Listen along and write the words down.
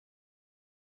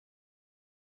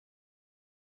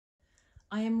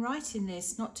I am writing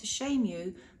this not to shame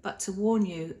you, but to warn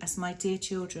you as my dear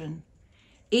children.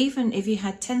 Even if you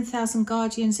had 10,000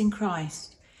 guardians in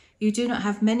Christ, you do not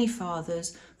have many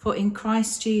fathers, for in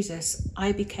Christ Jesus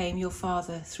I became your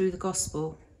father through the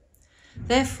gospel.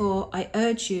 Therefore I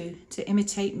urge you to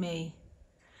imitate me.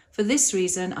 For this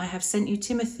reason I have sent you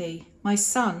Timothy, my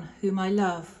son, whom I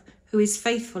love, who is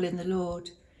faithful in the Lord.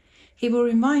 He will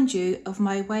remind you of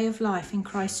my way of life in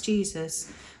Christ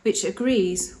Jesus, which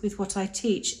agrees with what I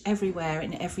teach everywhere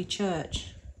in every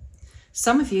church.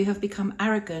 Some of you have become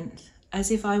arrogant,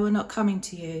 as if I were not coming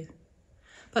to you.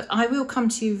 But I will come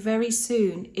to you very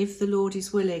soon, if the Lord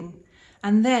is willing,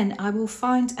 and then I will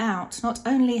find out not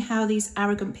only how these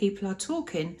arrogant people are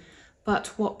talking, but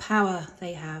what power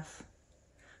they have.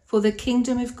 For the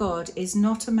kingdom of God is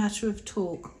not a matter of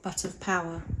talk, but of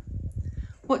power.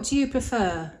 What do you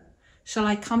prefer? Shall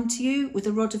I come to you with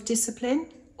a rod of discipline,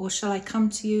 or shall I come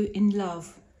to you in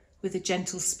love with a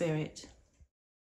gentle spirit?